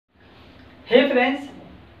Hey friends,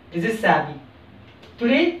 this is Sabi.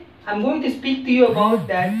 Today I'm going to speak to you about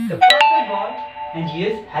that the Father God and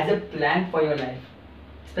Jesus has a plan for your life,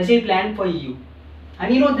 special plan for you.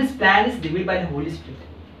 And this plan is revealed by the Holy Spirit.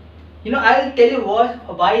 I'll tell you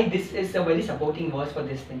why this is a very supporting verse for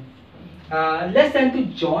this thing. Let's turn to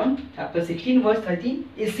John chapter 16 verse 13.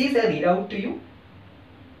 It says, I read out to you.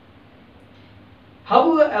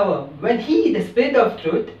 However, when He, the Spirit of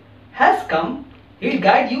truth, has come, He will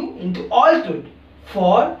guide you into all truth.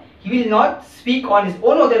 For He will not speak on His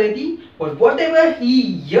own authority, but whatever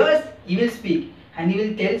He hears, He will speak, and He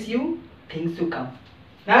will tell you things to come.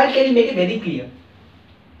 Now I'll make it very clear.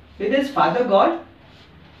 This is Father God.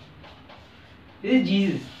 This is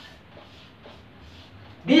Jesus.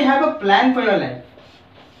 They have a plan for your life.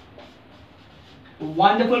 A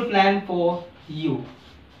wonderful plan for you.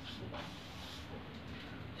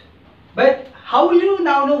 But how will you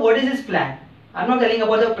now know what is His plan? I'm not telling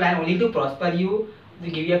about the plan only to prosper you, to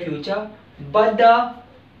give you a future, but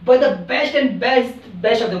the best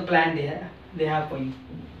of the plan they have for you.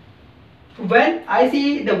 When I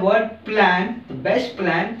see the word plan, the best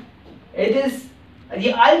plan, it is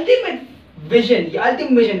the ultimate vision,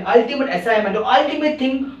 ultimate assignment, the ultimate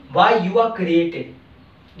thing why you are created.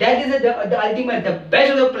 That is the ultimate, the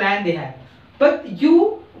best of the plan they have. But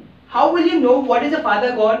you, how will you know what is the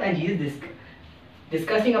Father God and Jesus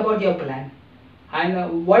discussing about your plan?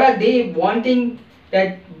 And what are they wanting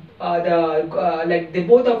that the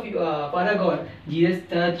both of you, Father God, Jesus,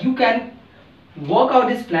 that you can work out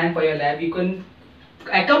this plan for your life, you can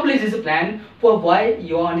accomplish this plan for why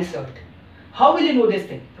you are on this earth. How will you know this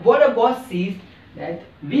thing? The Word of God says that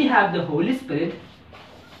we have the Holy Spirit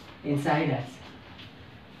inside us.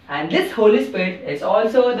 And this Holy Spirit is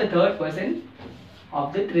also the third person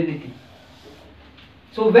of the Trinity.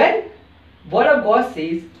 So when Word of God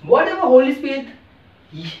says, whatever Holy Spirit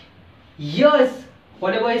hears,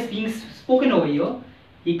 whatever is being spoken over here,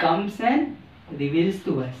 He comes and reveals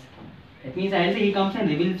to us. That means I'll say He comes and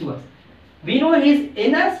reveals to us. We know He is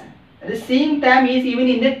in us, at the same time He is even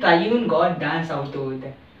in the triune God dance out over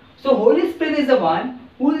there. So Holy Spirit is the one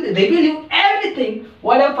who will reveal you everything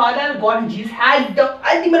what our Father God and Jesus has the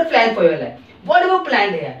ultimate plan for your life. Whatever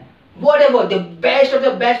plan they have, whatever, the best of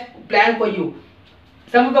the best plan for you.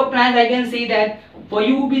 Some of the plans I can say that for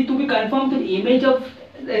you to be conformed to the image of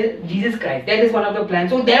Jesus Christ. That is one of the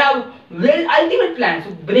plans. So there are very ultimate plans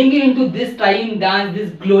to bring you into this triune dance,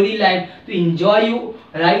 this glory life, to enjoy you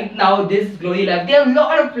right now, this glory life. There are a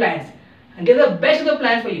lot of plans, and they are the best of the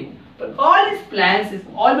plans for you. But all these plans is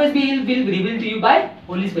always will revealed to you by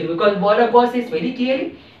Holy Spirit, because Word of God says very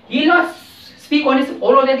clearly, He will not speak on His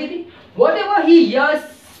own authority. Whatever He hears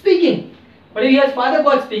speaking, whatever He hears Father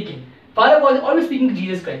God speaking, Father God is always speaking to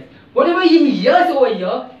Jesus Christ. Whatever He hears over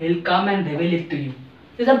here, He'll come and reveal it to you.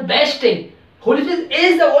 It's the best thing. Holy Spirit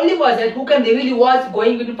is the only person who can reveal you what's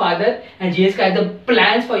going with the Father and Jesus Christ, the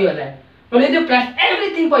plans for your life. Not only the plans,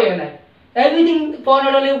 everything for your life. Everything for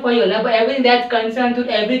not only for your life, but everything that's concerned to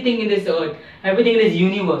everything in this earth, everything in this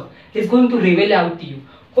universe is going to reveal out to you.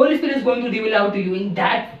 Holy Spirit is going to reveal out to you in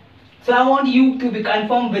that. So I want you to be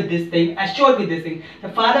confirmed with this thing, assured with this thing. The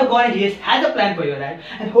Father God and Jesus has a plan for your life,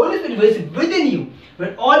 and Holy Spirit is within you.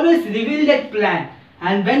 Will always reveal that plan.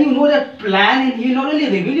 And when you know that plan, and He will not only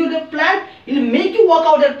reveal you the plan, He will make you work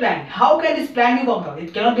out that plan. How can this plan be worked out?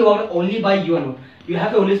 It cannot be worked out only by you alone. You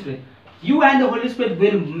have the Holy Spirit. You and the Holy Spirit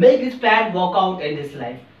will make this plan work out in this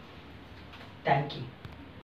life. Thank you.